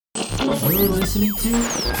You're listening to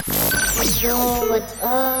Yo, what's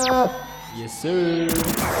up? Yes Sir.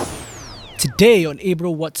 Today on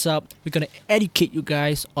Abro What's Up, we're gonna educate you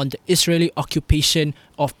guys on the Israeli occupation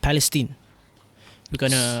of Palestine. We're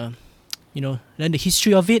gonna, learn the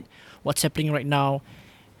history of it, what's happening right now,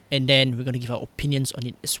 and then we're gonna give our opinions on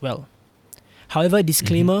it as well. However,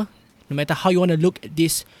 disclaimer, no matter how you wanna look at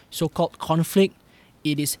this so-called conflict,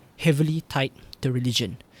 it is heavily tied to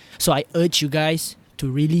religion. So I urge you guys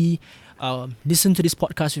to really listen to this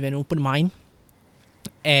podcast with an open mind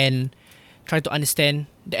and try to understand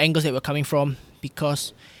the angles that we're coming from,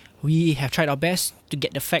 because we have tried our best to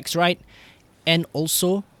get the facts right and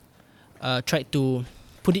also try to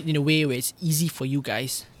put it in a way where it's easy for you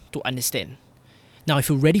guys to understand. Now, if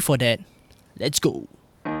you're ready for that, let's go.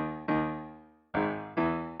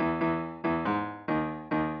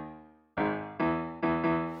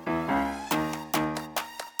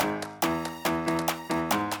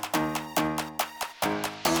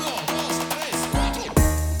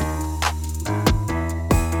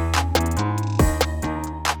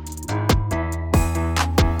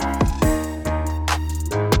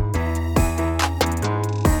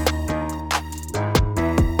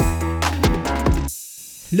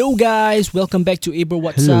 Hello guys, welcome back to Abro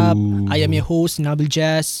What's Up. I am your host, Nabil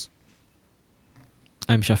Jazz.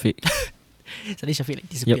 I'm Shafiq. Suddenly Shafiq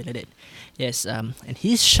disappeared like that. Yes, and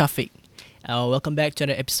he's Shafiq. Welcome back to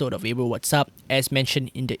another episode of Abro What's Up. As mentioned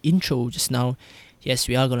in the intro just now, yes,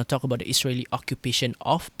 we are going to talk about the Israeli occupation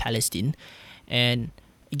of Palestine. And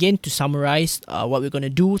again, to summarize, what we're going to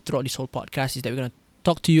do throughout this whole podcast is that we're going to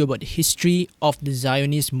talk to you about the history of the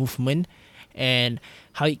Zionist movement and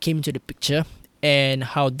how it came into the picture, and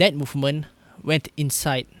how that movement went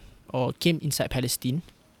inside or came inside Palestine,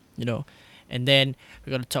 and then we're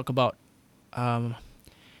going to talk about how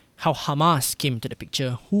Hamas came to the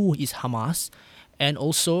picture, who is Hamas, and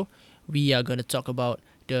also we are going to talk about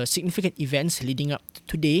the significant events leading up to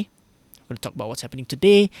today. We're going to talk about what's happening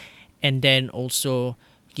today, and then also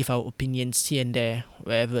give our opinions here and there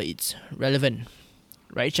wherever it's relevant.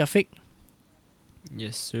 Right, Shafiq?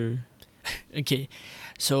 Yes sir. Okay,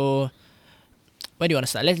 so where do you want to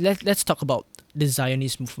start? Let's talk about the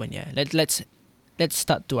Zionist movement. Yeah, let's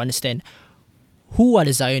start to understand who are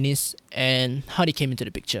the Zionists and how they came into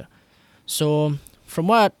the picture. So from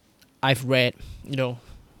what I've read,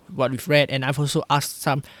 what we've read, and I've also asked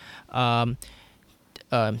some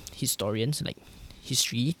historians, like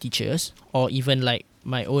history teachers, or even like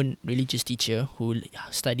my own religious teacher who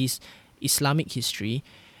studies Islamic history,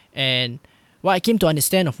 and what I came to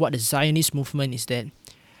understand of what the Zionist movement is that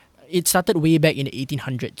it started way back in the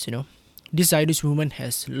 1800s, This Zionist movement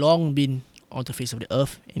has long been on the face of the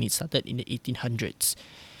earth, and it started in the 1800s.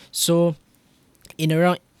 So, in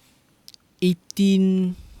around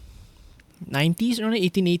 1890s, around the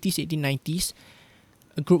 1880s, 1890s,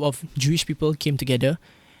 a group of Jewish people came together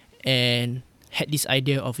and had this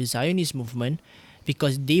idea of a Zionist movement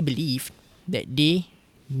because they believed that they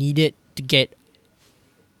needed to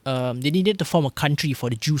form a country for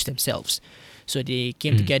the Jews themselves. So they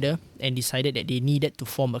came together and decided that they needed to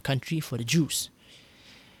form a country for the Jews.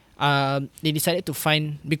 They decided to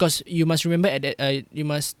find, because you must remember you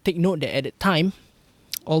must take note that at the time,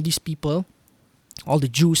 all these people, all the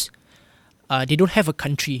Jews, they don't have a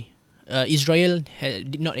country. Israel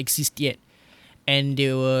did not exist yet, and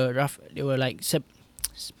they were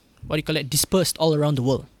dispersed all around the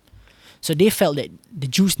world. So they felt that the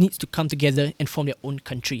Jews needs to come together and form their own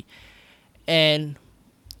country. And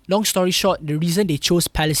long story short, the reason they chose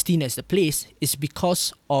Palestine as the place is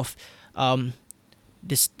because of the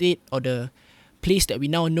state or the place that we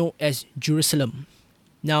now know as Jerusalem.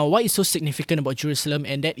 Now, what is so significant about Jerusalem,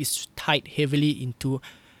 and that is tied heavily into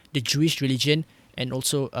the Jewish religion and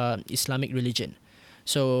also Islamic religion.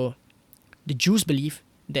 So the Jews believe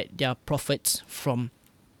that their prophets from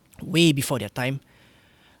way before their time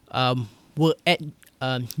were at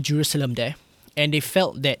Jerusalem there, and they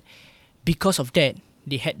felt that because of that,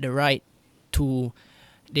 they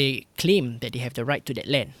claim that they have the right to that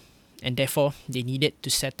land, and therefore they needed to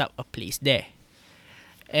set up a place there.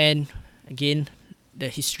 And again, the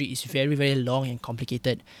history is very, very long and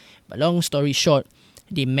complicated, but long story short,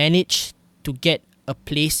 they managed to get a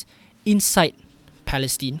place inside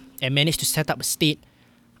Palestine and managed to set up a state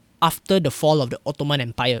after the fall of the Ottoman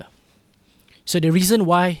Empire. So the reason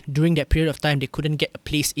why during that period of time they couldn't get a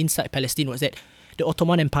place inside Palestine was that the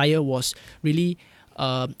Ottoman Empire was really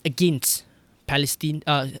against Palestine,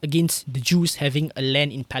 against the Jews having a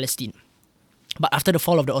land in Palestine. But after the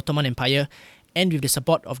fall of the Ottoman Empire, and with the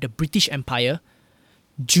support of the British Empire,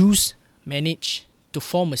 Jews managed to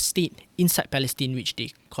form a state inside Palestine, which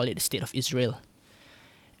they call it the State of Israel.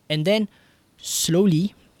 And then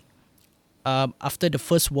slowly, after the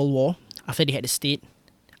First World War, after they had a state,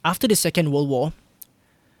 after the Second World War,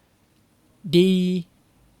 they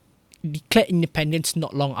declared independence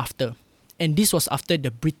not long after. And this was after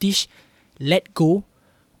the British let go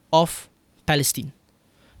of Palestine.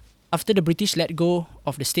 After the British let go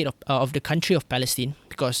of the state of the country of Palestine,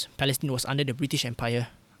 because Palestine was under the British Empire,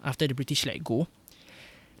 after the British let go,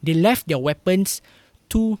 they left their weapons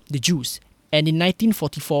to the Jews. And in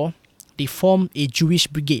 1944, they formed a Jewish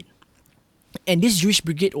brigade. And this Jewish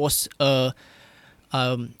brigade was in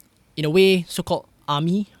a way, so-called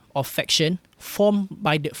army or faction formed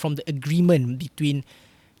from the agreement between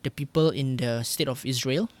the people in the state of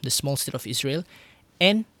Israel, the small state of Israel,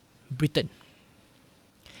 and Britain.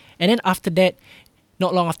 And then after that,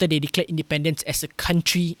 not long after they declared independence as a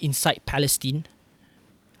country inside Palestine,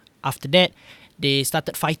 after that, they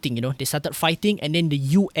started fighting, They started fighting, and then the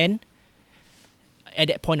UN, at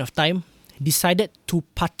that point of time, decided to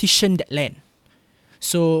partition that land.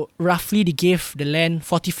 So roughly they gave the land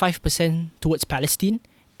 45% towards Palestine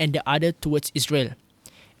and the other towards Israel.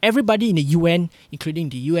 Everybody in the UN, including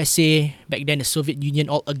the USA, back then the Soviet Union,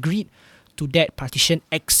 all agreed to that partition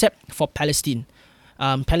except for Palestine.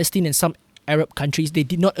 Palestine and some Arab countries, they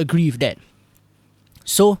did not agree with that.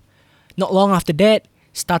 So, not long after that,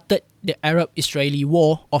 started the Arab-Israeli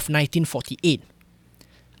War of 1948.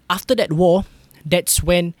 After that war, that's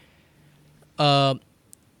when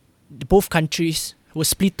both countries were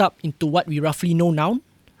split up into what we roughly know now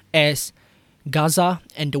as Gaza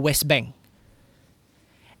and the West Bank.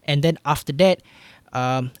 And then after that,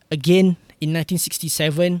 again in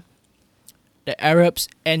 1967, the Arabs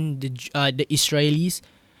and the Israelis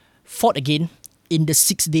fought again in the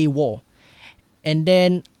 6-day war. And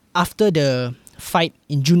then after the fight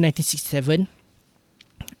in June 1967,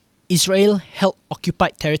 Israel held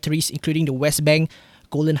occupied territories including the West Bank,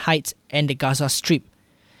 Golan Heights, and the Gaza Strip.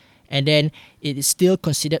 And then it is still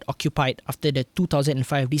considered occupied after the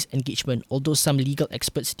 2005 disengagement, although some legal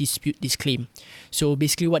experts dispute this claim. So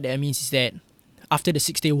basically what that means is that after the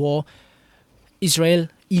 6-day war, Israel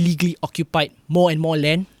illegally occupied more and more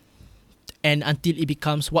land, and until it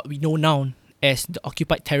becomes what we know now as the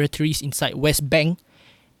occupied territories inside West Bank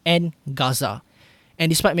and Gaza. And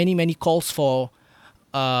despite many calls for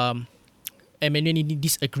and many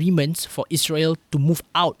disagreements for Israel to move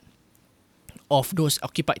out of those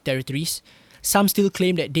occupied territories, some still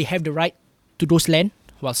claim that they have the right to those land,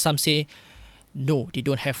 while some say no, they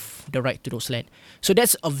don't have the right to those land. So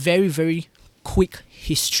that's a very, very quick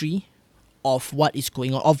history of what is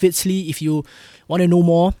going on. Obviously, if you want to know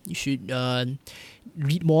more, you should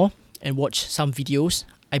read more and watch some videos.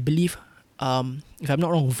 I believe, if I'm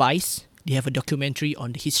not wrong, Vice, they have a documentary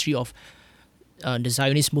on the history of the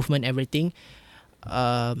Zionist movement, everything,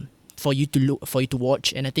 for you to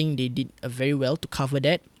watch, and I think they did very well to cover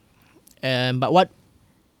that. But what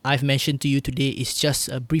I've mentioned to you today is just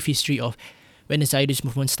a brief history of when the Zionist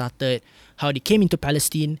movement started, how they came into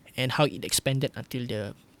Palestine, and how it expanded until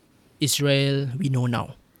the Israel we know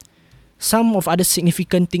now. Some of other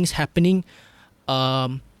significant things happening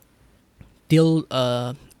till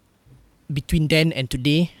between then and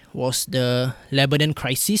today was the Lebanon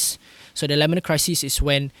crisis. So the Lebanon crisis is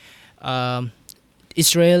when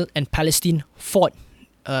Israel and Palestine fought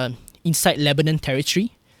inside Lebanon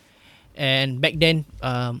territory, and back then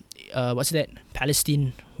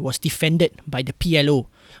Palestine was defended by the PLO,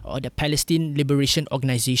 or the Palestine Liberation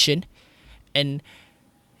Organization. And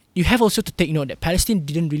you have also to take note that Palestine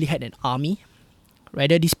didn't really have an army.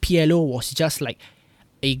 Rather, this PLO was just like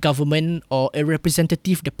a government or a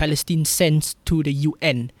representative the Palestine sends to the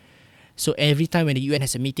UN. So every time when the UN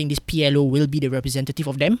has a meeting, this PLO will be the representative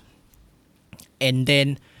of them. And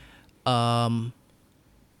then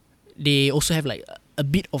they also have like a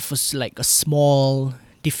bit of a small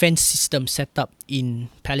defense system set up in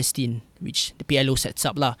Palestine, which the PLO sets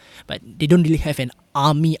up lah. But they don't really have an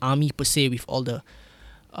army per se with all the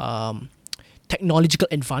technological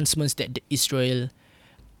advancements that the Israel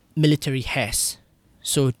military has.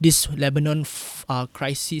 So this Lebanon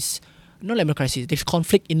crisis, this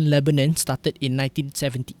conflict in Lebanon started in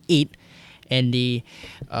 1978, and they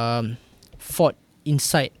fought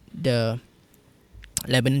inside the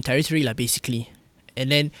Lebanon territory lah, basically. And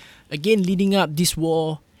then again, leading up, this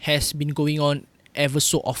war has been going on ever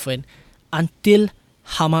so often until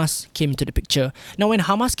Hamas came into the picture. Now, when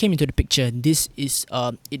Hamas came into the picture, this is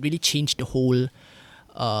it really changed the whole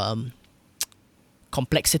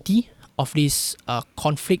complexity of this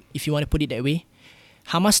conflict, if you want to put it that way.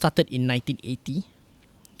 Hamas started in 1980,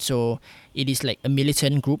 so it is like a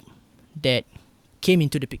militant group that came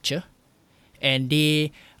into the picture, and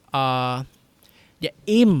they are the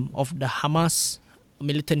aim of the Hamas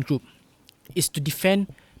militant group is to defend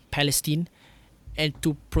Palestine and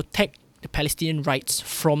to protect the Palestinian rights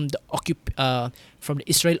from the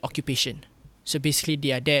Israel occupation. So basically,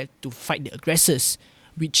 they are there to fight the aggressors,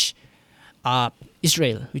 which are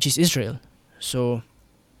Israel, which is Israel. So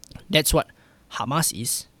that's what Hamas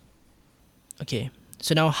is. Okay,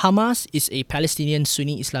 so now Hamas is a Palestinian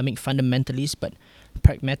Sunni Islamic fundamentalist but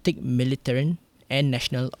pragmatic militant and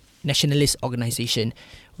nationalist organization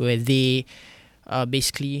where they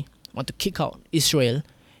basically want to kick out Israel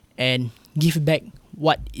and give back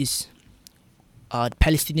what is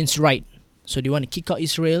Palestinians' right. So they want to kick out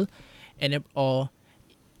Israel, and or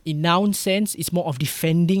in noun sense, it's more of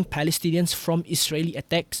defending Palestinians from Israeli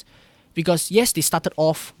attacks. Because yes, they started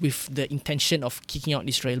off with the intention of kicking out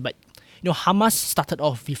Israel, but Hamas started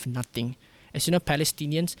off with nothing. As you know,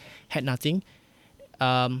 Palestinians had nothing.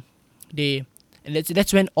 That's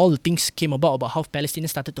when all the things came about how Palestinians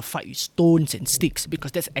started to fight with stones and sticks,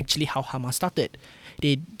 because that's actually how Hamas started.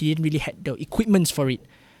 They didn't really have the equipments for it,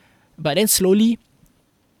 but then slowly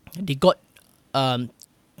they got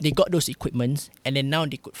those equipments, and then now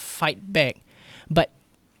they could fight back. But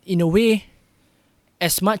in a way,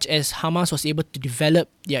 as much as Hamas was able to develop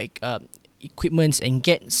their equipments and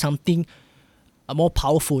get something more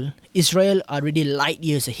powerful, Israel are already light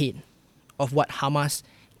years ahead of what Hamas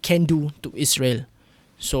can do to Israel.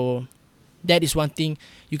 So that is one thing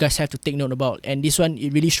you guys have to take note about. And this one,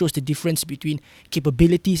 it really shows the difference between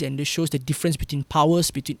capabilities, and it shows the difference between powers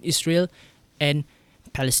between Israel and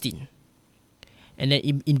Palestine. And then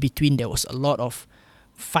in between, there was a lot of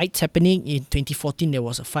fights happening. In 2014, there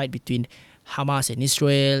was a fight between Hamas and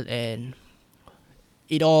Israel, and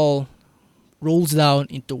it all rolls down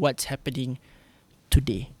into what's happening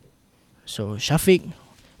today. So Shafiq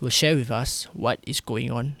will share with us what is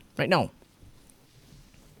going on right now.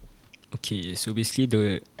 Okay, so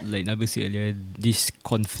basically like Nabil said earlier, this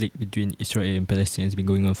conflict between Israel and Palestine has been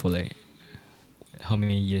going on for like how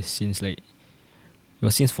many years? Since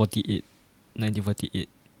 1948,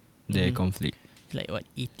 the conflict. Like what,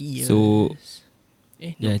 80 years? So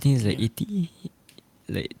No, I think it's like 80,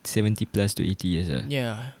 like 70 plus to 80 years.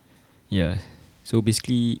 Yeah. Yeah. So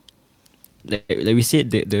basically, like we said,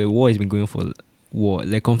 the war has been going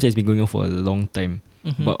conflict has been going on for a long time.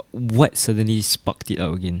 Mm-hmm. But what suddenly sparked it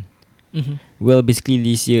out again? Mm-hmm. Well, basically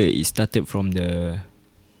this year it started from I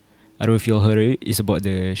don't know if you all heard it. It's about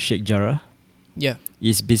the Sheikh Jarrah. Yeah.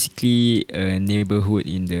 It's basically a neighborhood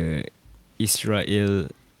in the Israel.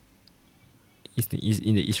 Is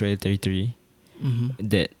in the Israel territory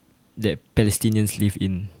that Palestinians live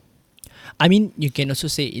in. I mean, you can also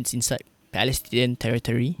say it's inside Palestinian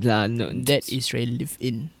territory No, that Israel live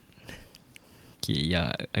in. Okay,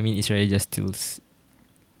 yeah. I mean, Israel just steals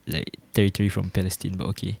like territory from Palestine, but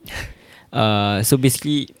okay. So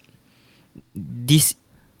basically,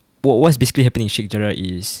 what's basically happening in Sheikh Jarrah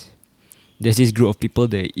is there's this group of people,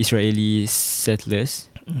 the Israeli settlers.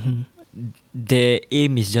 Mm-hmm. Their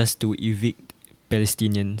aim is just to evict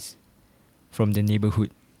Palestinians from the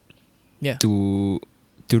neighborhood. Yeah. To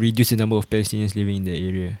reduce the number of Palestinians living in the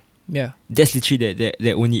area. Yeah. That's literally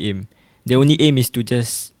their only aim. Their only aim is to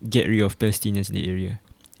just get rid of Palestinians in the area.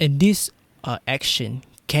 And this action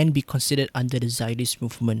can be considered under the Zionist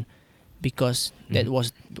movement, because that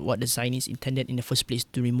was what the Zionists intended in the first place,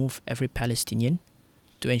 to remove every Palestinian,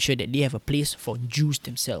 to ensure that they have a place for Jews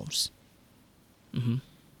themselves.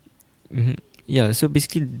 Yeah, so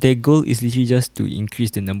basically their goal is literally just to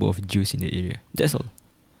increase the number of Jews in the area. That's all.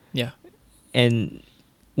 Yeah. And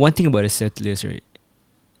one thing about the settlers, right?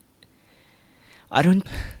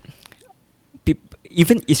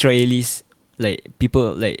 Even Israelis, like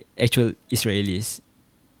people, like actual Israelis,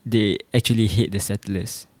 they actually hate the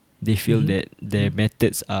settlers. They feel that their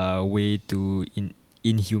methods are way too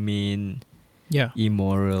inhumane,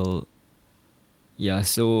 immoral. Yeah,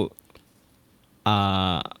 so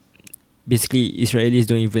basically Israelis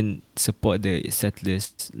don't even support the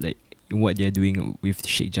settlers, like in what they're doing with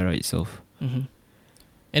Sheikh Jarrah itself. And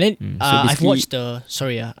then I've watched to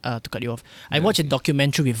cut you off. I watched a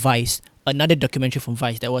documentary with Vice, another documentary from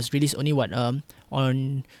Vice that was released only on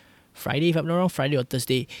Friday, if I'm not wrong, Friday or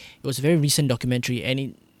Thursday. It was a very recent documentary,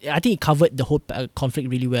 and I think it covered the whole conflict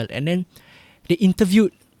really well. And then they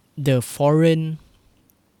interviewed the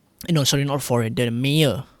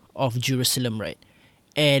mayor of Jerusalem, right?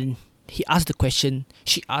 And she asked the question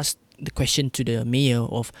to the mayor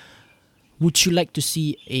of, would you like to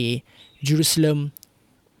see a Jerusalem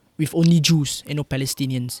with only Jews and no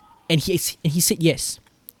Palestinians? And he said yes.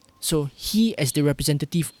 So he, as the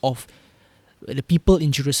representative of the people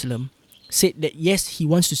in Jerusalem, said that yes, he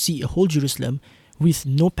wants to see a whole Jerusalem with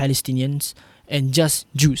no Palestinians and just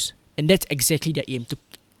Jews. And that's exactly their aim, to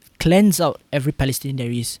cleanse out every Palestinian there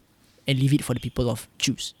is and leave it for the people of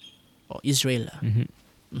Jews or Israel.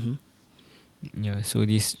 Mm-hmm. Yeah, so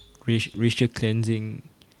this racial cleansing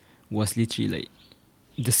was literally like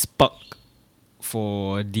the spark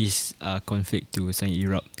for this conflict to suddenly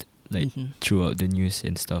erupt like throughout the news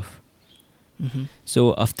and stuff.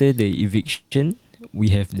 So after the eviction, we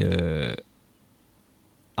have the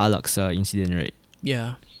Al-Aqsa incident, right?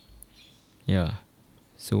 Yeah. Yeah.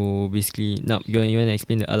 So basically, now you want to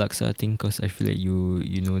explain the Al-Aqsa thing, because I feel like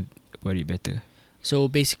you know about it better. So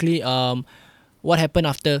basically, what happened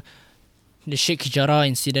after the Sheikh Jarrah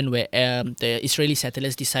incident, where the Israeli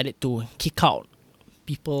settlers decided to kick out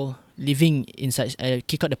people living inside,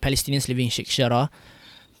 kick out the Palestinians living in Sheikh Jarrah,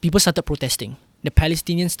 people started protesting. The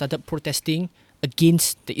Palestinians started protesting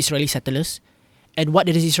against the Israeli settlers. And what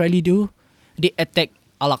did the Israeli do? They attacked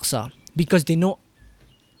Al-Aqsa because they know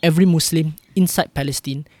every Muslim inside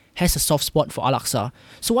Palestine has a soft spot for Al-Aqsa.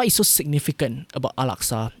 So what is so significant about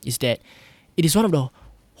Al-Aqsa is that it is one of the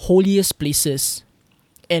holiest places,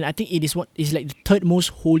 and I think it is like the third most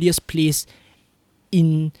holiest place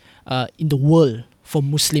in the world for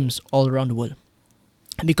Muslims all around the world,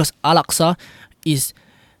 because Al-Aqsa is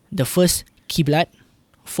the first Qiblat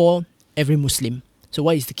for every Muslim. So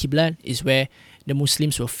what is the Qiblat? Is where the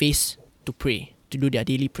Muslims will face to pray, to do their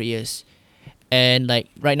daily prayers. And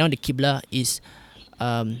like right now the Qibla is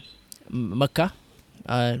Mecca,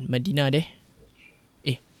 Madinah deh.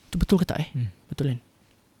 Tu betul ke tak Betul kan?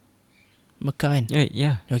 Mecca kan?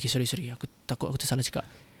 Yeah. Okay, sorry. Aku takut aku tersalah cakap.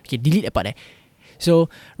 Okay, delete that part.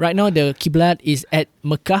 So right now the Qiblat is at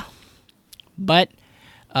Mecca, but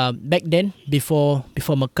back then before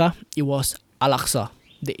Mecca, it was Al-Aqsa.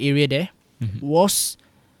 The area there was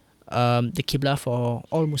the Qibla for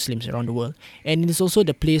all Muslims around the world, and it is also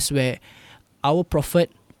the place where our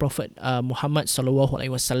Prophet Muhammad sallallahu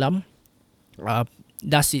alaihi wasallam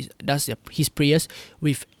does his prayers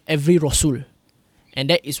with every Rasul, and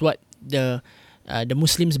that is what the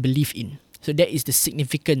Muslims believe in. So that is the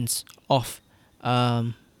significance of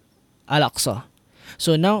Al-Aqsa.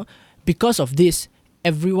 So now, because of this,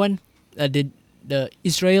 everyone, the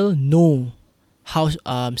Israel know how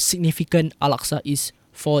significant Al-Aqsa is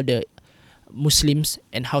for the Muslims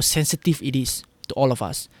and how sensitive it is to all of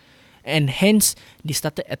us. And hence, they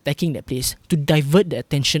started attacking that place to divert the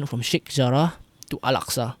attention from Sheikh Jarrah to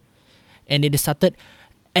Al-Aqsa. And they started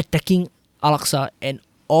attacking Al-Aqsa and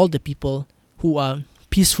all the people who are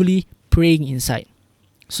peacefully praying inside.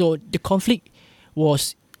 So the conflict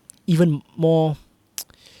was even more,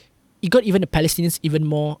 it got even the Palestinians even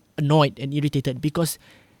more annoyed and irritated, because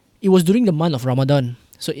it was during the month of Ramadan.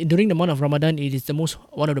 So during the month of Ramadan, it is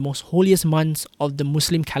one of the most holiest months of the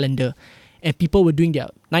Muslim calendar, and people were doing their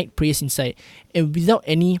night prayers inside, and without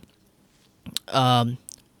any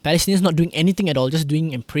Palestinians not doing anything at all, just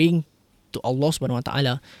doing and praying to Allah subhanahu wa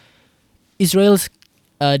ta'ala,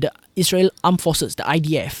 the Israel armed forces, the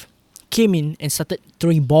IDF, came in and started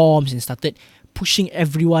throwing bombs and started pushing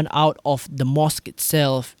everyone out of the mosque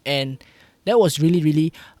itself, and that was really,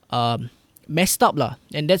 really messed up lah.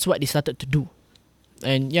 And that's what they started to do.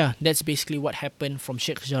 And yeah, that's basically what happened from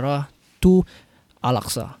Sheikh Jarrah to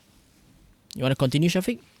Al-Aqsa. You want to continue,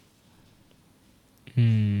 Shafiq?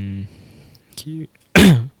 Okay.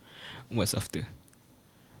 What's after?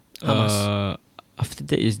 Hamas. After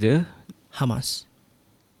that is the Hamas.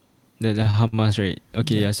 The Hamas, right?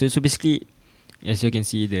 Okay, yeah. So basically, as you can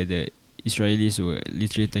see, the Israelis were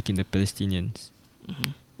literally attacking the Palestinians,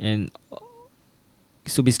 and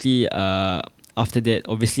so basically, after that,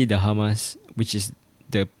 obviously the Hamas, which is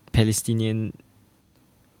the Palestinian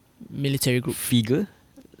Military group. figure,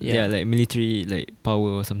 Yeah. like military like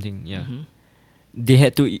power or something. Yeah, they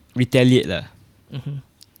had to retaliate lah.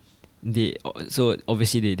 So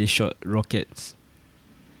obviously they shot rockets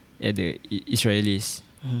at the Israelis,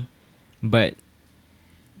 but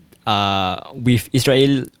with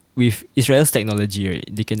Israel's technology, right,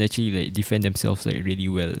 they can actually like defend themselves like really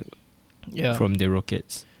well from the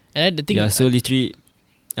rockets. And then the thing, so literally,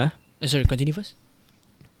 sorry, continue first.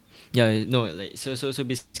 Yeah, no, like so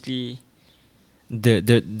basically,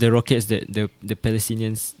 the rockets that the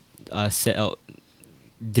Palestinians set out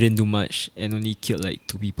didn't do much and only killed like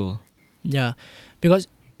 2 people. Yeah, because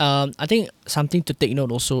I think something to take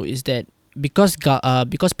note also is that because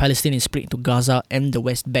Palestine is split into Gaza and the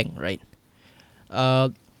West Bank, right?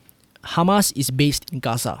 Hamas is based in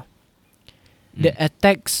Gaza. The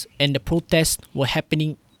attacks and the protests were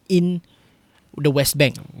happening in the West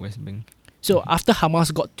Bank. So after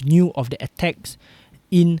Hamas got news of the attacks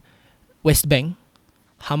in West Bank,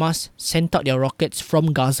 Hamas sent out their rockets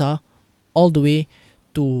from Gaza all the way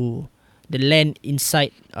to the land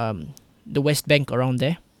inside the West Bank around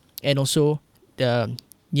there, and also the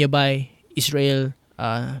nearby Israel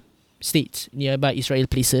states, nearby Israel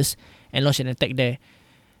places, and launched an attack there.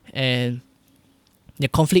 And the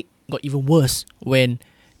conflict got even worse when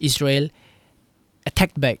Israel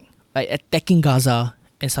attacked back, like attacking Gaza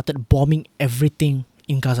and started bombing everything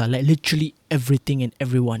in Gaza, like literally everything and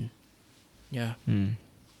everyone. Yeah.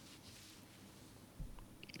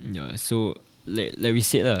 Yeah, so like we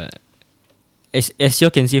said as you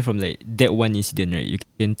can see from like that one incident, right, you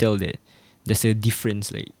can tell that there's a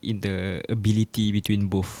difference like in the ability between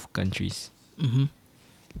both countries. Mm-hmm.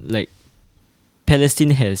 Like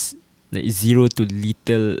Palestine has like zero to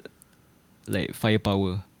little like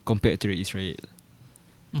firepower compared to Israel.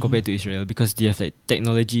 Compared to Israel, because they have like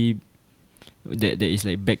technology that is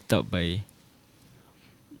like backed up by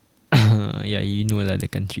yeah, you know lah, the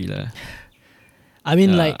country lah. I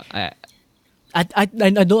mean, like, I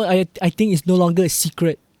don't. I think it's no longer a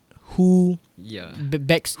secret who yeah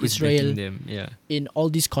backs who's Israel backing them, yeah. in all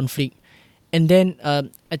this conflict. And then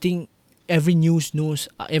I think every news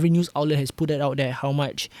outlet has put it out there how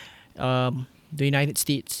much the United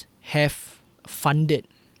States have funded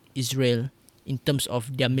Israel in terms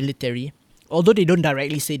of their military. Although they don't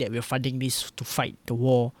directly say that we're funding this to fight the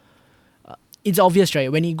war, it's obvious,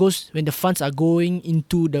 right? When the funds are going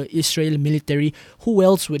into the Israel military, who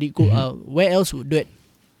else would it go? Where else would that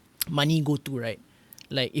money go to, right?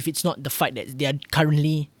 Like, if it's not the fight that they are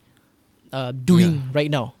currently doing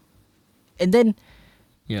right now. And then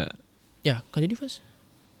Yeah. Continue first.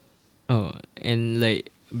 Oh, and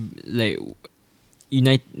like the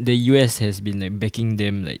US has been like backing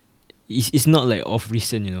them, like it's not like off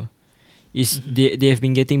recent, you know. It's they have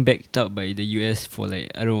been getting backed up by the US for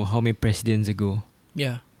like I don't know how many presidents ago.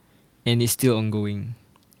 Yeah, And it's still ongoing.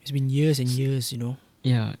 it's been years and years, you know.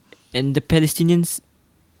 Yeah. And the Palestinians,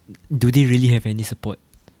 do they really have any support?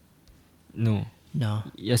 No. No.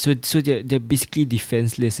 Yeah, so they're basically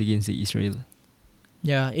defenseless against the Israel.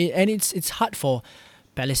 Yeah, and it's hard for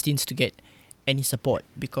Palestinians to get any support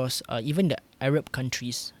because even the Arab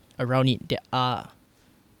countries around it, they are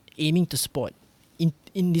aiming to support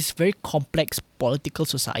in this very complex political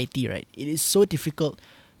society, right? It is so difficult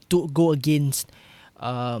to go against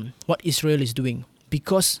what Israel is doing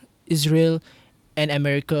because Israel and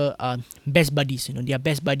America are best buddies. You know, they are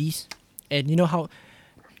best buddies, and you know how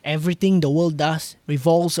everything the world does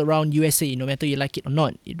revolves around USA. No matter you like it or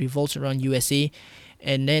not, it revolves around USA.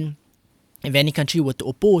 And then, if any country were to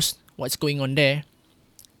oppose what's going on there,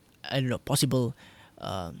 I don't know, possible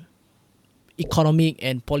economic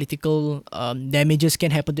and political damages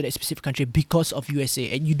can happen to that specific country because of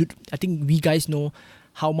USA. And I think we guys know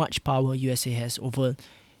how much power USA has over,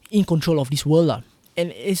 in control of this world lah.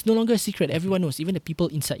 And it's no longer a secret. Everyone knows. Even the people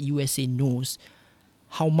inside USA knows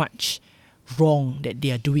how much wrong that they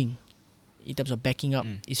are doing in terms of backing up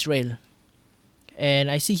Israel. And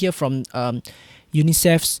I see here from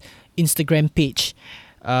UNICEF's Instagram page,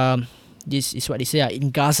 this is what they say.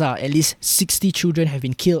 In Gaza, at least 60 children have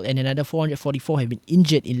been killed and another 444 have been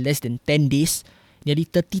injured in less than 10 days. Nearly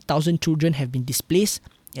 30,000 children have been displaced.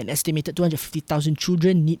 An estimated 250,000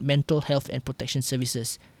 children need mental health and protection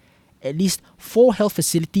services. At least 4 health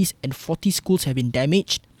facilities and 40 schools have been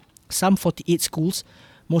damaged. Some 48 schools,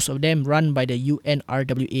 most of them run by the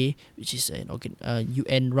UNRWA, which is an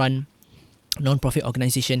UN-run non-profit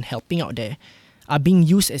organization helping out there, are being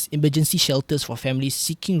used as emergency shelters for families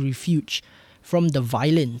seeking refuge from the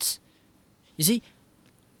violence. You see,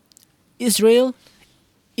 Israel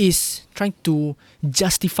is trying to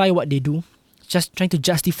justify what they do, just trying to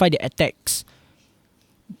justify the attacks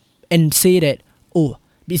and say that, oh,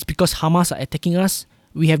 it's because Hamas are attacking us,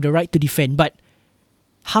 we have the right to defend. But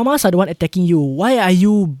Hamas are the one attacking you. Why are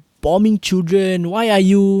you bombing children? Why are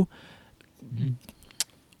you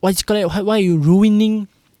why are you ruining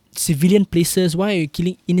civilian places? Why are you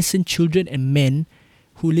killing innocent children and men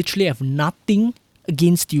who literally have nothing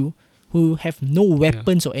against you, who have no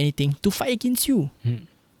weapons or anything to fight against you?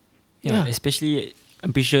 Yeah, especially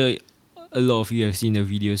I'm pretty sure a lot of you have seen the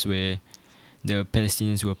videos where the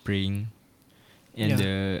Palestinians were praying and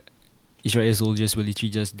the Israeli soldiers were literally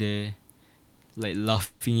just there, like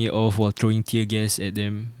laughing it off while throwing tear gas at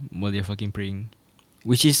them while they're fucking praying,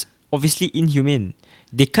 which is obviously inhumane.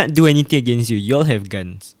 They can't do anything against you. Y'all have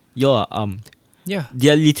guns. Y'all are armed. Yeah. They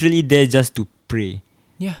are literally there just to pray.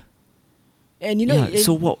 Yeah. And you know,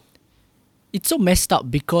 so what? It's so messed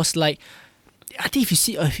up because, like, I think if you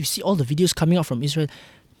see all the videos coming out from Israel,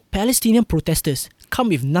 Palestinian protesters come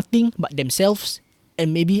with nothing but themselves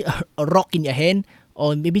and maybe a rock in their hand,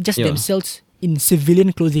 or maybe just themselves in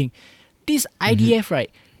civilian clothing. This IDF,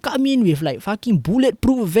 right? come in with like fucking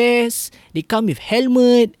bulletproof vests. They come with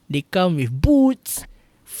helmet. They come with boots,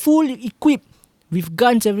 full equipped with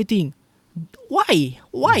guns, everything. Why?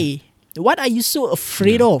 Why? What are you so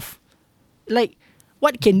afraid of? Like,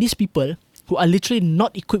 what can these people who are literally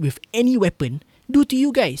not equipped with any weapon do to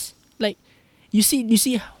you guys? Like, you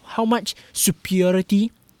see how much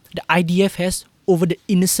superiority the IDF has over the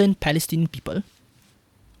innocent Palestinian people.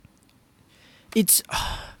 It's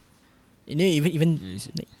even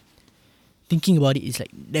like, thinking about it is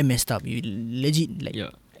like damn messed up. You legit like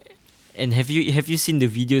And have you seen the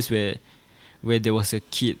videos where there was a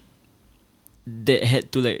kid that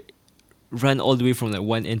had to like run all the way from like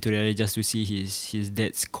one end to the other just to see his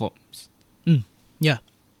dad's corpse? Yeah.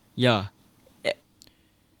 Yeah.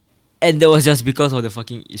 And that was just because of the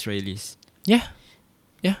fucking Israelis. Yeah.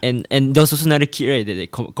 And there was also another kid, right,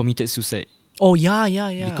 that committed suicide. Oh yeah.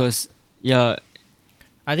 Because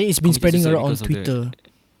I think it's been spreading suicide around on because of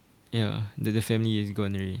Twitter. The family is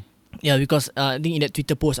gone already. Yeah, because I think in that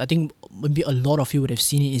Twitter post, I think maybe a lot of you would have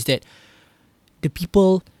seen it, is that the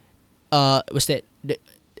people, the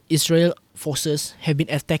Israel forces have been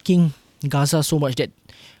attacking Gaza so much that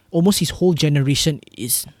almost his whole generation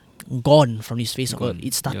is gone from his face of earth.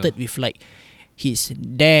 It started with like his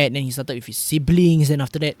dad, then he started with his siblings, and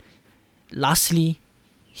after that, lastly,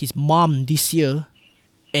 his mom this year,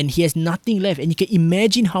 and he has nothing left. And you can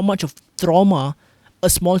imagine how much of trauma a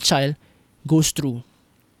small child goes through.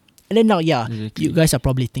 And then now, Exactly. you guys are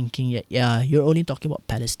probably thinking, you're only talking about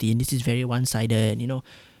Palestine. This is very one-sided, you know.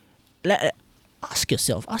 Ask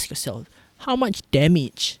yourself, how much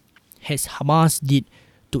damage has Hamas did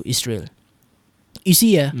to Israel? You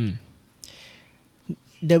see,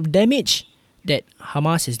 the damage that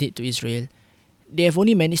Hamas has did to Israel, they have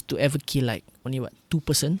only managed to ever kill like only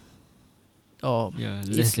 2%? Or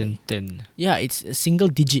less than 10. Yeah, it's a single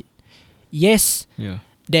digit. Yes, Yeah.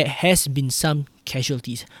 there has been some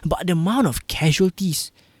casualties, but the amount of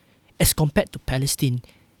casualties as compared to Palestine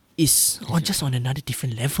is just on another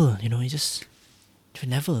different level. You know, it's just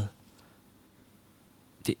different level.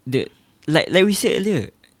 Like we said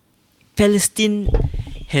earlier, Palestine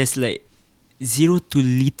has like 0 to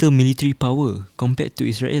little military power compared to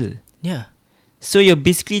Israel. Yeah, So you're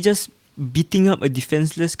basically just beating up a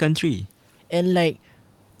defenseless country. and like,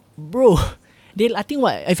 bro, I think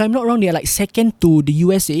if I'm not wrong, they are like second to the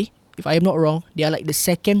USA. If I am not wrong, they are like the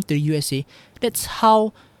second to the USA. That's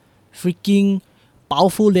how freaking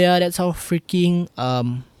powerful they are. That's how freaking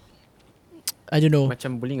I don't know,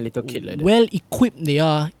 Macam bullying a little kid like that. well equipped they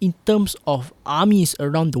are in terms of armies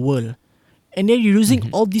around the world. And then you're using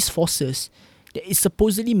all these forces that is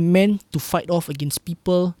supposedly meant to fight off against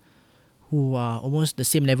people who are almost the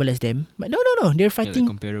same level as them. But no, they're fighting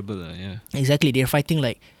Comparable, exactly. They're fighting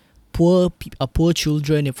like poor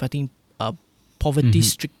children. They're fighting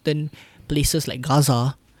poverty-stricken places like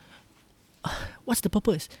Gaza. What's the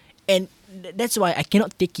purpose? And that's why I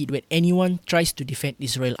cannot take it when anyone tries to defend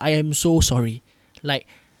Israel. I am so sorry. Like,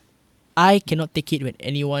 I cannot take it when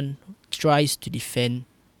anyone tries to defend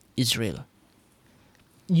Israel.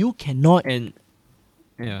 You cannot. And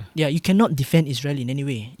You cannot defend Israel in any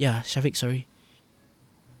way. Yeah, Shafiq, sorry.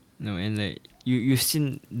 no, and like you've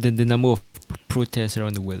seen the number of protests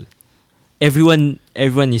around the world. Everyone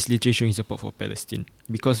is literally showing support for Palestine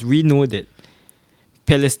because we know that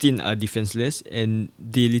Palestine are defenseless and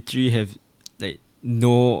they literally have like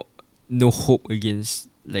no hope against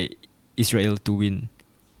like Israel to win.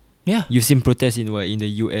 Yeah. You've seen protests in the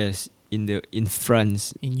US, in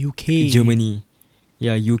France, In UK. Germany,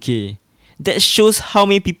 UK. That shows how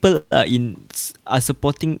many people are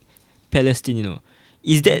supporting Palestine. You know,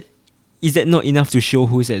 is that not enough to show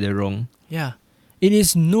who's at the wrong? Yeah. It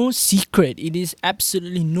is no secret. It is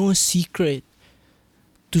absolutely no secret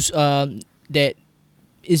that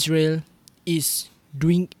Israel is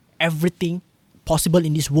doing everything possible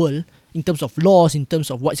in this world in terms of laws, in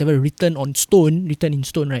terms of what's ever written in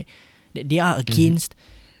stone, right? That they are against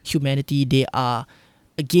humanity. They are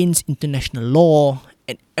against international law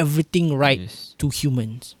and everything right to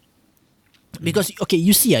humans. Because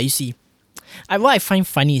you see. What I find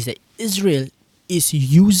funny is that Israel is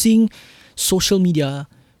using social media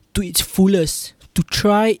to its fullest to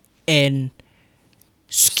try and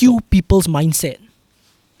skew people's mindset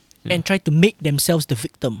and try to make themselves the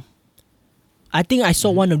victim. I think I saw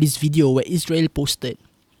one of these video where Israel posted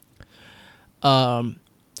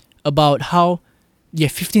about how you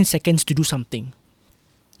have 15 seconds to do something.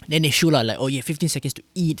 Then they show like, 15 seconds to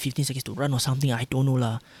eat, 15 seconds to run or something, I don't know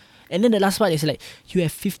lah. And then the last part is like, you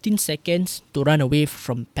have 15 seconds to run away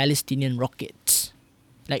from Palestinian rockets.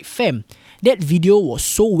 Like, fam, that video was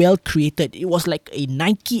so well created. It was like a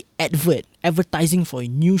Nike advert. advertising for a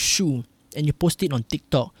new shoe and you post it on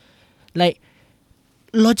TikTok. Like,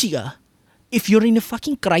 logic if you're in a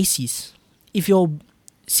fucking crisis, if your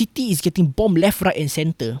city is getting bombed left, right and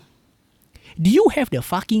center, do you have the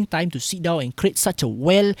fucking time to sit down and create such a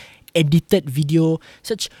well edited video,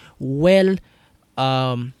 such well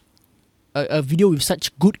a video with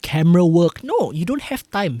such good camera work? No, you don't have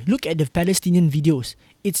time. Look at the Palestinian videos.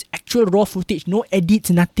 It's actual raw footage, no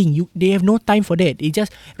edits, nothing. They have no time for that. They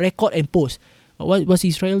just record and post. But what's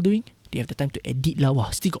Israel doing? They have the time to edit lah.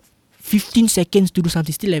 Wow, still got 15 seconds to do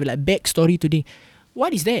something. Still have like backstory today.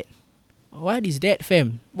 What is that? What is that,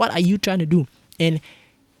 fam? What are you trying to do? And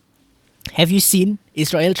have you seen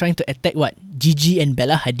Israel trying to attack what? Gigi and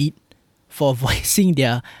Bella Hadid for voicing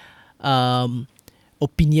their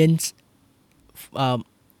opinions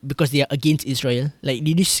because they are against Israel. Like,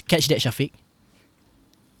 did you catch that, Shafiq?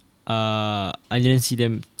 I didn't see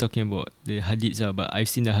them talking about the Hadids, but I've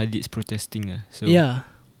seen the Hadids protesting. So Yeah.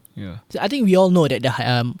 So I think we all know that the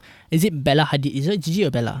is it Bella Hadid? Is it Gigi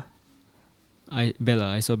or Bella? I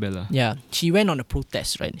saw Bella. Yeah, she went on a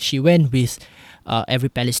protest, right? She went with every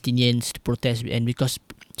Palestinians to protest, and because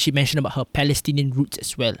she mentioned about her Palestinian roots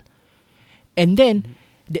as well. And then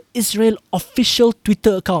the Israel official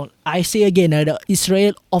Twitter account, I say again, the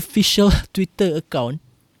Israel official Twitter account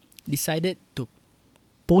decided to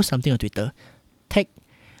post something on Twitter, tag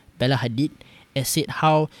Bella Hadid, and said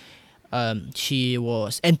how she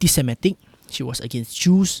was anti-Semitic, she was against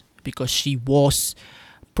Jews because she was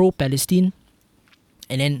pro-Palestine.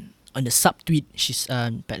 And then on the sub-tweet,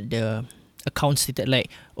 the account stated like,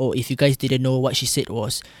 oh, if you guys didn't know, what she said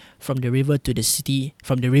was, from the river to the sea,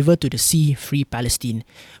 free Palestine,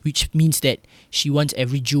 which means that she wants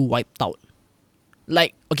every Jew wiped out.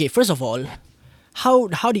 Like, okay, first of all, how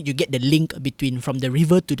did you get the link between from the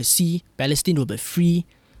river to the sea, Palestine will be free,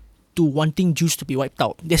 to wanting Jews to be wiped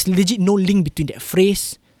out? There's legit no link between that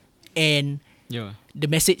phrase and the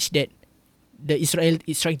message that the Israel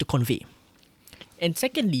is trying to convey. And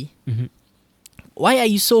secondly, why are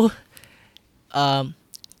you so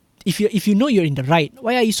if you know you're in the right,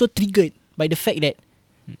 why are you so triggered by the fact that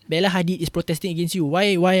Bella Hadid is protesting against you?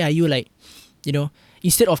 Why are you like, you know,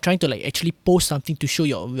 instead of trying to like actually post something to show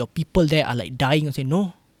your people there are like dying and say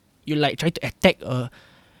no, you're like trying to attack a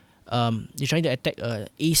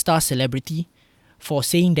A-star celebrity for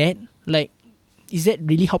saying that? Like, is that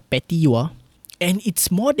really how petty you are? And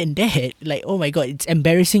it's more than that. Like, oh my god, it's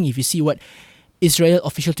embarrassing if you see what Israel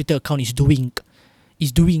official Twitter account is doing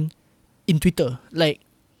in Twitter. Like,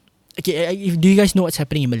 okay, do you guys know what's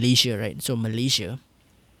happening in Malaysia, right? So Malaysia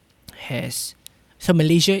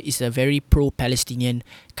is a very pro-Palestinian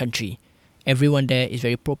country. Everyone there is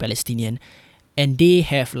very pro-Palestinian, and they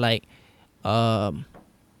have like the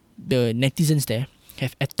netizens there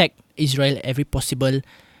have attacked Israel every possible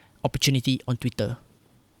opportunity on Twitter.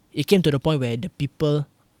 It came to the point where the people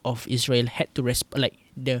of Israel had to like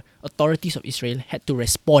the authorities of Israel had to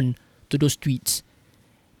respond to those tweets,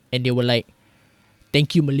 and they were like,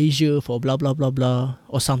 thank you Malaysia for blah blah blah blah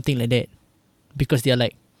or something like that, because they are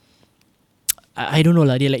like, I don't know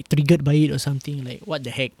lah, they're like triggered by it or something. Like, what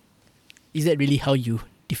the heck? Is that really how you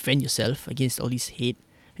defend yourself against all this hate?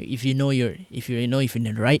 If you know you're in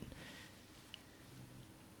the right?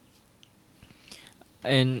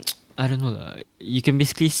 And I don't know lah. You can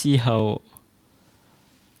basically see how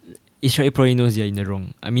Israel probably knows they're in the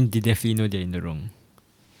wrong. I mean, they definitely know they're in the wrong.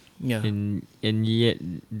 Yeah. And yet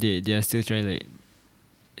they are still trying to like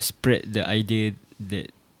spread the idea that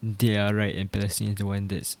they are right and Palestine is the one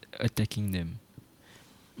that's attacking them.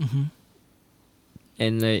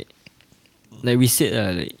 And like we said,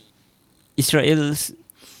 like Israel's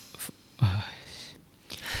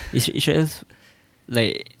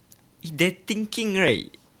like they're thinking, right?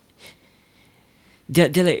 They're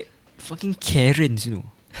like fucking Karens, you know.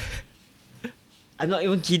 I'm not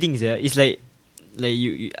even kidding, sir. It's like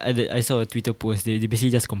I saw a Twitter post. They basically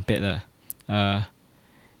just compared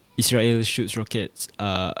Israel shoots rockets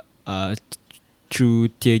through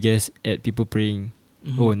tear gas at people praying.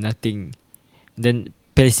 Oh, nothing. Then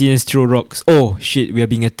Palestinians throw rocks. Oh shit, we are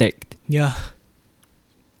being attacked. Yeah.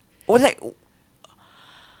 Or like, oh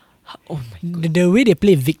my god. The way they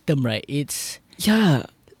play victim, right? It's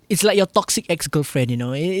like your toxic ex-girlfriend, you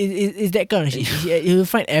know. It's that kind of shit. You'll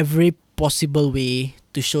find every possible way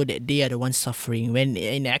to show that they are the ones suffering, when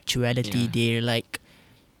in actuality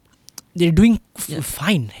they're doing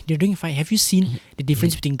fine. They're doing fine. Have you seen the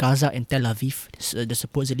difference between Gaza and Tel Aviv? The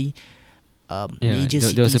supposedly major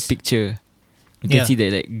cities. There was a picture. You can see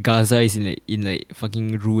that like Gaza is in like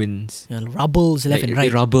fucking ruins. Yeah, rubbles left and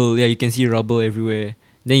right. Rubble. Yeah, you can see rubble everywhere.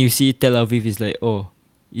 Then you see Tel Aviv is like, oh,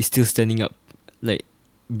 it's still standing up, like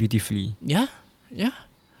beautifully. Yeah, yeah.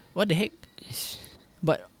 What the heck?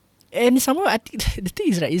 But and somehow I think the thing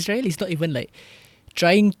is right, Israel is not even like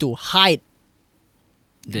trying to hide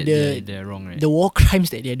That the they're wrong, right? the war crimes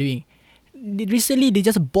that they're doing. Recently, they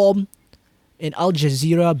just bombed an Al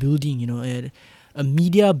Jazeera building, a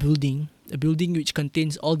media building, a building which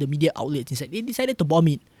contains all the media outlets inside. They decided to bomb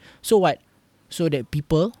it. So what? So that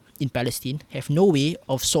people in Palestine have no way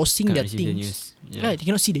of sourcing Can't their receive the things. news. Yeah. Right? They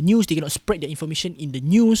cannot see the news. They cannot spread their information in the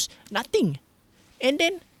news. Nothing. And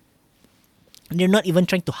then they're not even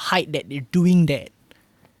trying to hide that they're doing that.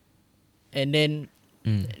 And then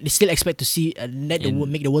they still expect to see let the world,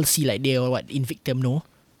 make the world see like they are what in victim. No,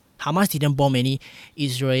 Hamas didn't bomb any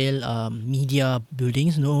Israel media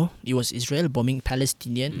buildings. No, it was Israel bombing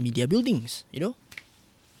Palestinian media buildings.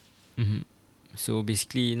 Mm-hmm. So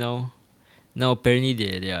basically now apparently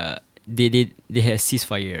they had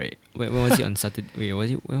ceasefire, right? When was it on Saturday? Wait,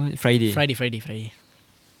 was it when was it? Friday?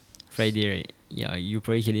 Friday, right? Yeah, you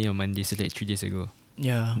probably heard it on Monday, so like 3 days ago.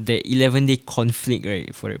 Yeah, The 11-day conflict, right,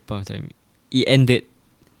 for that point of time, it ended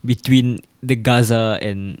between the Gaza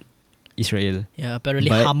and Israel. yeah. Apparently,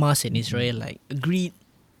 But- Hamas and Israel agreed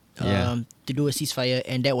Yeah. to do a ceasefire,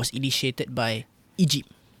 and that was initiated by Egypt.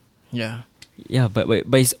 Yeah, Yeah, but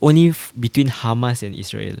it's only between Hamas and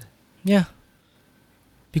Israel. yeah.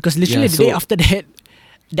 Because literally Yeah, the day so- after that,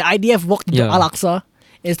 the IDF walked into Yeah. Al-Aqsa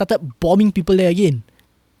and started bombing people there again.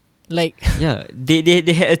 Like, Yeah, they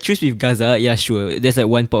had a truce with Gaza. Yeah, sure. There's like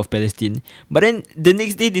one part of Palestine, but then the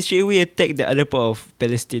next day they straight away attack the other part of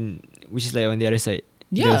Palestine, which is like on the other side.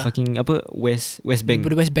 Yeah. The fucking West Bank.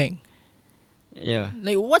 the West Bank. Yeah.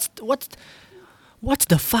 Like, what's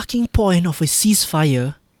the fucking point of a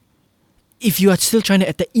ceasefire if you are still trying to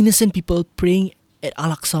attack innocent people praying at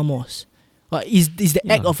Al-Aqsa Mosque? Is the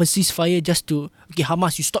act Yeah. of a ceasefire just to, okay,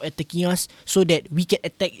 Hamas, you stop attacking us so that we can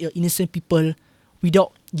attack innocent people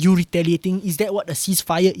without you retaliating? Is that what a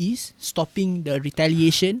ceasefire is? Stopping the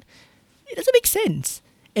retaliation? It doesn't make sense.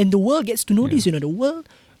 And the world gets to know Yeah. this, the world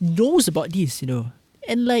knows about this,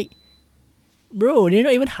 And like, bro, they're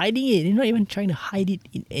not even hiding it. They're not even trying to hide it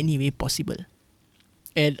in any way possible.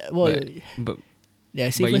 And, well, But yeah,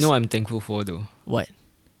 say but you first. know what I'm thankful for though. What?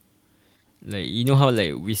 Like you know how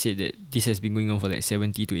like we said that this has been going on for like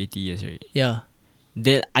 70 to 80 years, right? Yeah.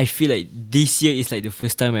 Then I feel like this year is like the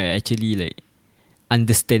first time I actually like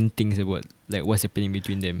understand things about like what's happening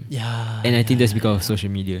between them. Yeah. And I think that's yeah, because of social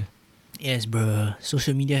media. Yes, bro.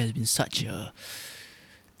 Social media has been such a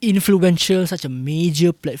influential, such a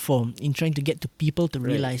major platform in trying to get to people to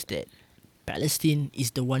Right. realize that Palestine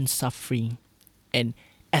is the one suffering and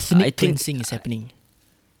ethnic I think- cleansing is happening.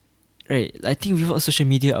 Right. I think without social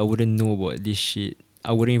media I wouldn't know about this shit.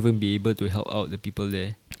 I wouldn't even be able to help out the people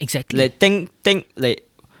there. Exactly. Like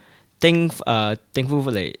thankful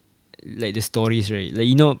for like the stories, right? Like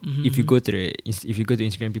if you Mhm. go to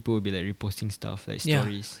Instagram, people will be like reposting stuff like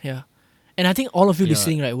stories. Yeah. And I think all of you Yeah.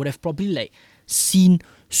 listening, right, would have probably like seen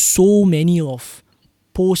so many of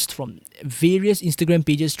posts from various Instagram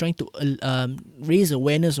pages trying to raise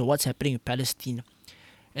awareness of what's happening in Palestine.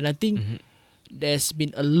 And I think Mhm. there's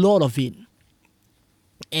been a lot of it.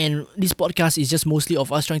 And this podcast is just mostly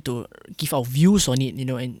of us trying to give our views on it,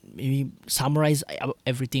 and maybe summarize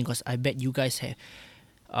everything, because I bet you guys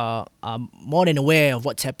are more than aware of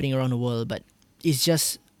what's happening around the world. But it's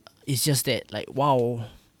just that, like, wow,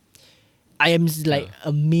 I am like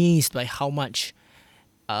amazed by how much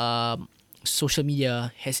social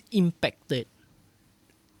media has impacted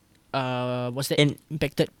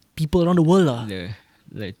impacted people around the world.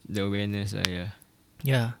 The awareness, yeah.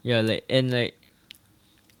 Yeah. Yeah, like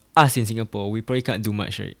us in Singapore, we probably can't do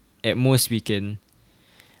much, right? At most we can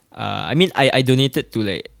I mean I donated to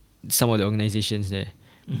like some of the organizations there.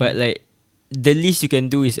 But like the least you can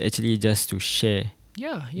do is actually just to share.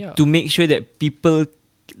 Yeah, yeah. To make sure that people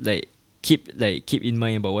like keep in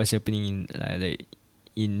mind about what's happening in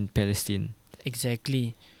in Palestine.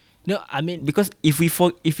 Exactly. No, I mean, Because if we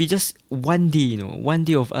just one day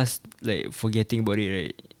of us like forgetting about it,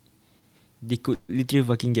 right? They could literally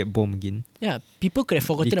fucking get bombed again. yeah, people could have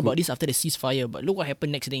forgotten They about could- this after the ceasefire, but look what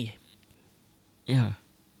happened next day. Yeah.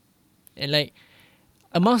 And like,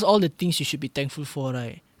 amongst all the things you should be thankful for,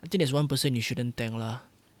 right? I think there's one person you shouldn't thank, lah.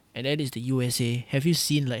 And that is the USA. Have you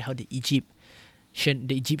seen like how the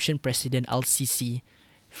Egyptian president Al-Sisi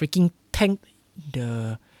freaking thanked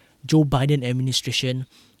the Joe Biden administration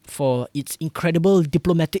for its incredible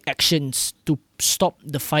diplomatic actions to stop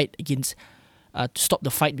the fight between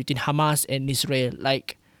Hamas and Israel?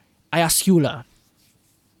 Like, I ask you lah,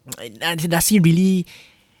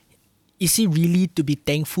 is he really to be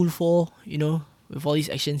thankful for, with all these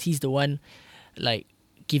actions? He's the one like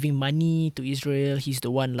giving money to Israel. He's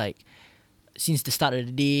the one like since the start of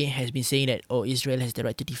the day has been saying that Israel has the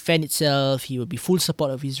right to defend itself. He will be full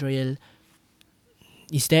support of Israel.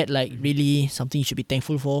 Is that like really something you should be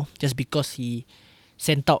thankful for? Just because he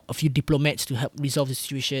sent out a few diplomats to help resolve the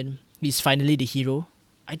situation, he's finally the hero?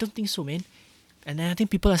 I don't think so, man. And then I think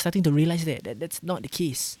people are starting to realize that that's not the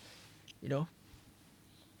case. You know?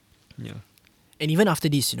 Yeah. And even after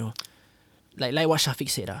this, like what Shafiq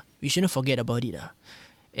said, we shouldn't forget about it.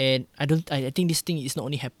 And I think this thing is not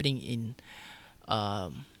only happening in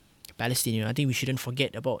Palestine. I think we shouldn't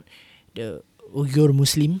forget about the Uyghur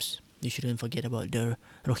Muslims. We shouldn't forget about the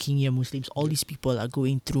Rohingya Muslims. All these people are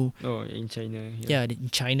going through. Oh, in China. Yeah, in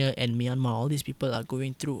China and Myanmar, all these people are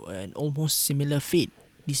going through an almost similar fate.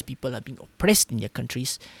 These people are being oppressed in their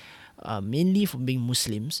countries, mainly for being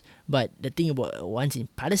Muslims. But the thing about ones in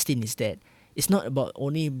Palestine is that it's not about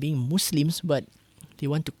only being Muslims, but they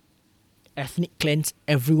want to ethnic cleanse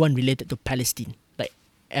everyone related to Palestine, like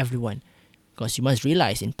everyone. Because you must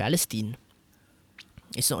realize in Palestine,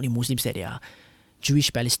 it's not only Muslims that there are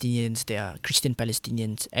Jewish Palestinians, there are Christian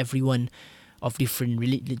Palestinians, everyone of different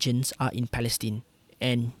religions are in Palestine.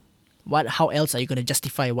 And how else are you going to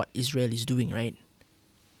justify what Israel is doing, right?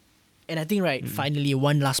 And I think, finally,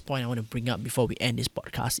 one last point I want to bring up before we end this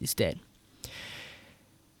podcast is that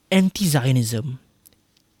anti-Zionism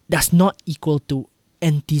does not equal to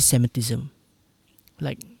anti-Semitism.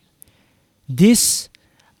 Like, this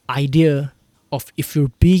idea of if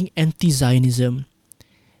you're being anti-Zionism,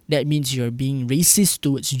 that means you're being racist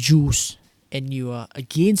towards Jews and you are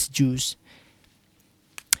against Jews,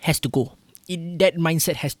 has to go. That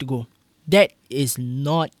mindset has to go. That is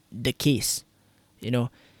not the case.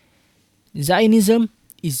 Zionism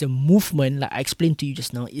is a movement, like I explained to you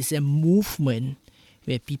just now, is a movement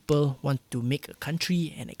where people want to make a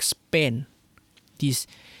country and expand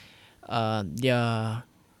their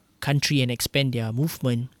country and expand their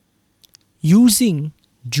movement using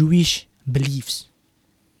Jewish beliefs.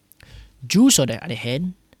 Jews, on the other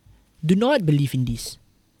hand, do not believe in this.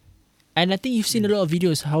 And I think you've seen a lot of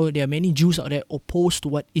videos how there are many Jews out there opposed to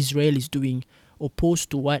what Israel is doing, opposed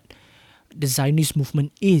to what the Zionist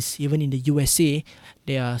movement is. Even in the USA,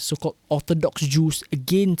 there are so-called Orthodox Jews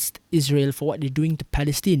against Israel for what they're doing to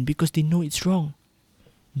Palestine because they know it's wrong.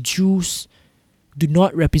 Jews do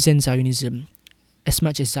not represent Zionism as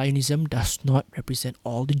much as Zionism does not represent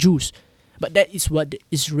all the Jews. But that is what the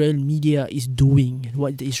Israel media is doing,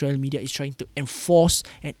 what the Israel media is trying to enforce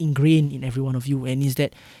and ingrain in every one of you. And is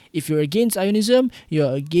that if you're against Zionism,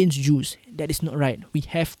 you're against Jews. That is not right. We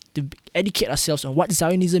have to educate ourselves on what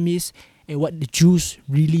Zionism is and what the Jews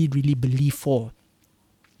really, really believe for.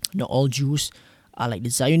 Not all Jews are like the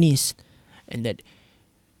Zionists. And that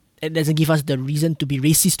doesn't give us the reason to be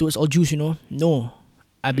racist towards all Jews, No.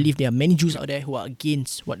 I believe there are many Jews out there who are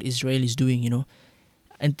against what Israel is doing,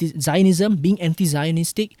 Anti-Zionism, being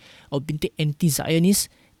anti-Zionistic or being anti-Zionist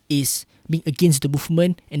is being against the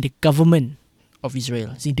movement and the government of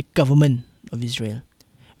Israel. See, the government of Israel.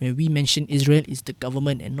 When we mention Israel, it's the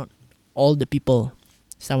government and not all the people.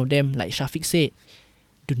 Some of them, like Shafiq said,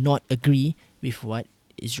 do not agree with what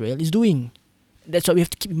Israel is doing. That's what we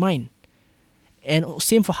have to keep in mind. And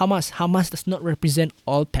same for Hamas. Hamas does not represent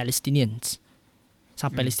all Palestinians.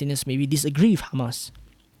 Some Palestinians maybe disagree with Hamas.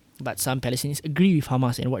 But some Palestinians agree with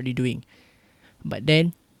Hamas and what they're doing. But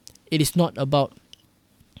then, it is not about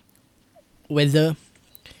whether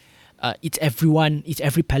it's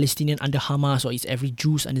every Palestinian under Hamas or it's every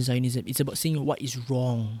Jews under Zionism. It's about saying what is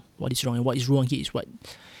wrong. What is wrong and what is wrong here is what.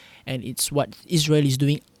 And it's what Israel is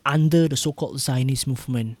doing under the so-called Zionist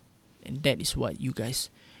movement. And that is what you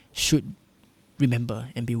guys should remember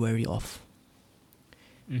and be wary of.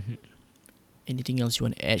 Mm-hmm. Anything else you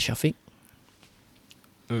want to add, Shafiq?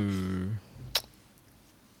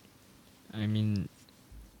 I mean,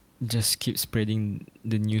 just keep spreading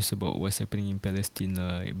the news about what's happening in Palestine,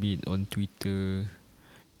 be it on Twitter,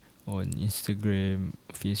 on Instagram,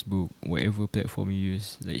 Facebook, whatever platform you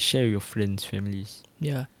use. Like, share with your friends, families.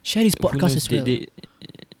 Yeah, share this podcast as well. Okay.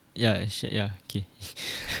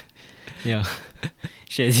 Yeah,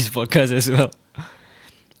 share this podcast as well.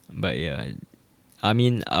 But yeah, I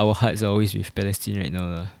mean, our hearts are always with Palestine right now,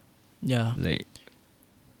 lah. Yeah. Like,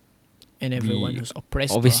 and everyone who's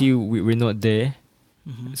oppressed. Obviously, we're not there,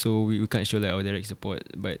 Mm-hmm. so we can't show like our direct support,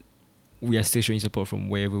 but we are still showing support from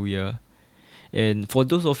wherever we are. And for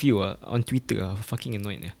those of you on Twitter, fucking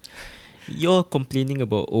annoying. You're complaining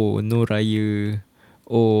about no raya,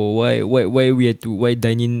 why we had to why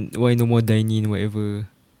no more dining, whatever.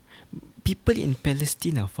 People in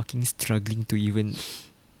Palestine are fucking struggling to even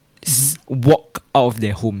walk out of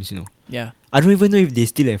their homes. Yeah. I don't even know if they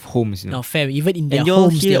still have homes. Now, fam, even in their And y'all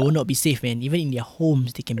homes, they here- will not be safe, man. Even in their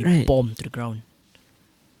homes, they can be Right. bombed to the ground.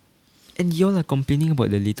 And y'all are complaining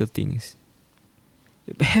about the little things.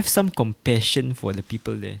 Have some compassion for the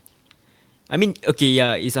people there. I mean, okay,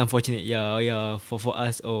 yeah, it's unfortunate. Yeah, for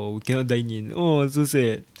us, we cannot dine in. Oh, so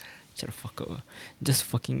sad. Shut the fuck up. Just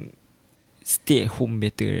fucking stay at home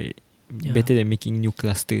better, right? Yeah. Better than making new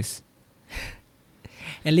clusters.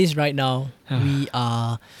 At least right now, we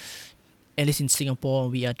are, at least in Singapore,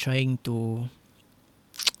 we are trying to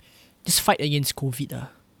just fight against COVID,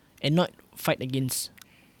 and not fight against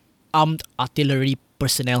armed artillery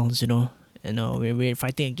personnel. We're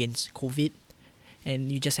fighting against COVID,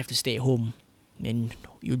 and you just have to stay at home, and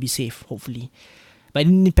you'll be safe, hopefully. But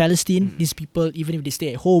in Palestine, these people, even if they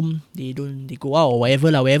stay at home, they go out or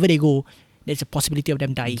whatever lah. Wherever they go, there's a possibility of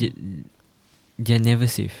them dying. They're never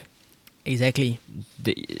safe. Exactly.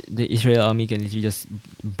 The Israel army can literally just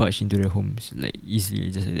barge into their homes like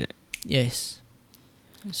easily, just like that. Yes.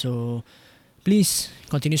 So, please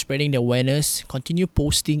continue spreading the awareness. Continue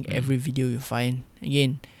posting every video you find.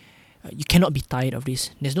 Again, you cannot be tired of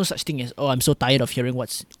this. There's no such thing as, I'm so tired of hearing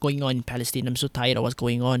what's going on in Palestine. I'm so tired of what's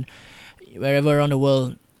going on wherever around the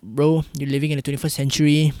world. Bro, you're living in the 21st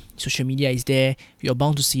century. Social media is there. You're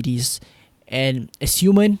bound to see this. And as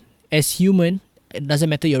human, it doesn't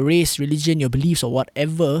matter your race, religion, your beliefs, or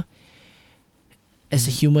whatever. As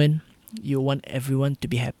a human, you want everyone to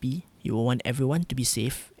be happy. You want everyone to be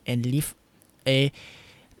safe and live a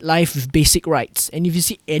life with basic rights. And if you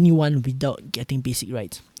see anyone without getting basic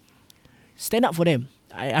rights, stand up for them.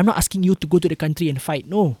 I'm not asking you to go to the country and fight.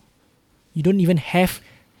 No. You don't even have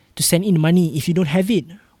to send in money if you don't have it.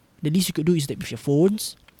 The least you could do is that with your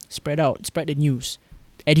phones, spread the news,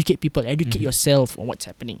 educate people, educate yourself on what's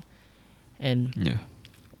happening. And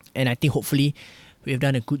I think hopefully we've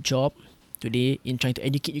done a good job today in trying to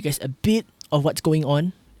educate you guys a bit of what's going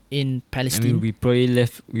on in I Palestine. mean,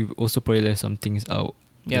 we've also probably left some things out.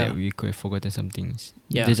 Yeah. That we could have forgotten some things.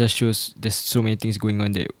 Yeah. That just shows there's so many things going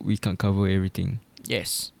on that we can't cover everything.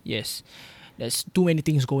 Yes. There's too many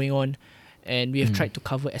things going on, and we have tried to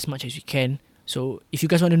cover as much as we can. So if you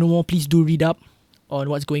guys want to know more, please do read up on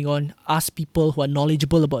what's going on. Ask people who are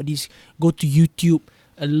knowledgeable about this. Go to YouTube.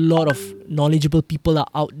 A lot of knowledgeable people are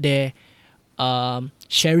out there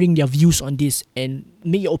sharing their views on this, and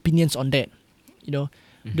make your opinions on that.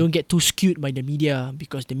 Don't get too skewed by the media,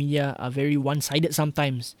 because the media are very one-sided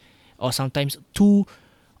sometimes, or sometimes too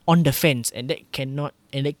on the fence, and that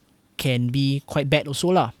can be quite bad also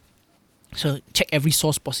lah. So check every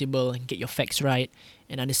source possible and get your facts right,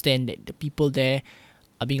 and understand that the people there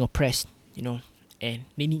are being oppressed, and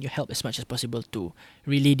they need your help as much as possible to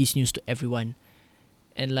relay this news to everyone.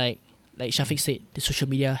 And like Shafiq said, the social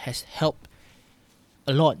media has helped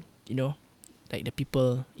a lot, like the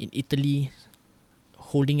people in Italy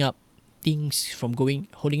holding up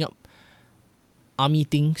army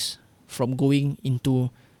things from going into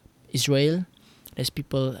Israel. There's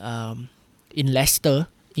people in Leicester,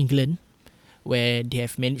 England, where they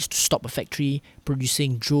have managed to stop a factory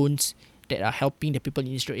producing drones that are helping the people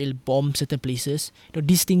in Israel bomb certain places.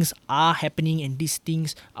 These things are happening, and these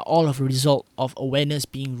things are all of a result of awareness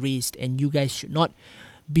being raised. And you guys should not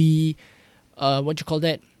be, your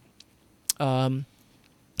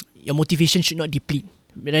motivation should not deplete.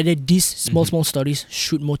 Rather, these small stories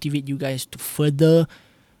should motivate you guys to further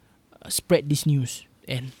spread this news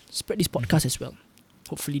and spread this podcast as well.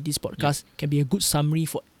 Hopefully this podcast can be a good summary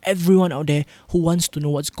for everyone out there who wants to know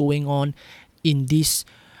what's going on in this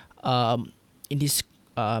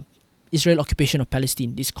Israel occupation of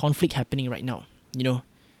Palestine, this conflict happening right now.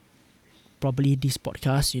 Probably this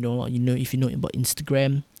podcast, if you know about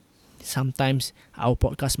Instagram, sometimes our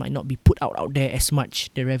podcast might not be put out there as much.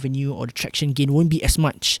 The revenue or the traction gain won't be as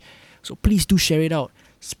much. So please do share it out.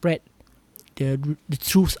 Spread the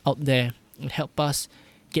truth out there, and help us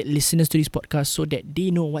get listeners to this podcast so that they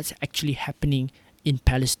know what's actually happening in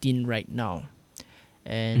Palestine right now.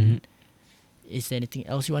 And is there anything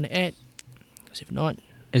else you want to add? Because if not,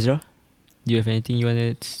 Ezra, do you have anything you want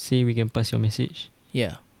to say? We can pass your message.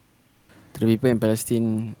 Yeah. To the people in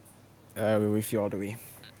Palestine, we're with you all the way.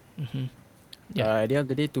 Yeah. At the end of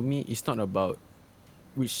the day, to me, it's not about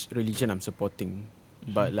which religion I'm supporting,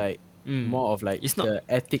 but like more of like It's the not-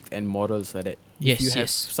 ethics and morals like that. Yes, If you have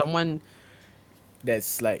yes. someone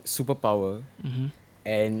that's like superpower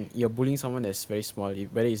and you're bullying someone that's very small,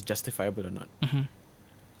 whether it's justifiable or not.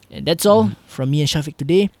 And that's all from me and Shafiq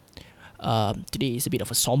today. Today is a bit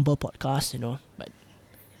of a somber podcast, but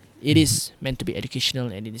it is meant to be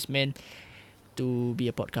educational, and it is meant to be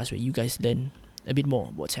a podcast where you guys learn a bit more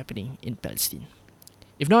what's happening in Palestine.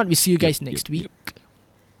 If not, we see you guys Yep, next yep, week.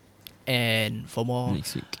 And for more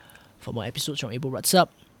Next week. episodes from Able What's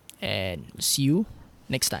Up, and see you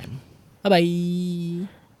next time. Bye bye.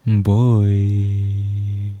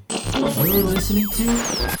 Boy.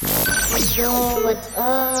 Yo, what's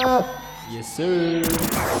up? Yes,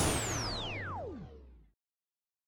 sir.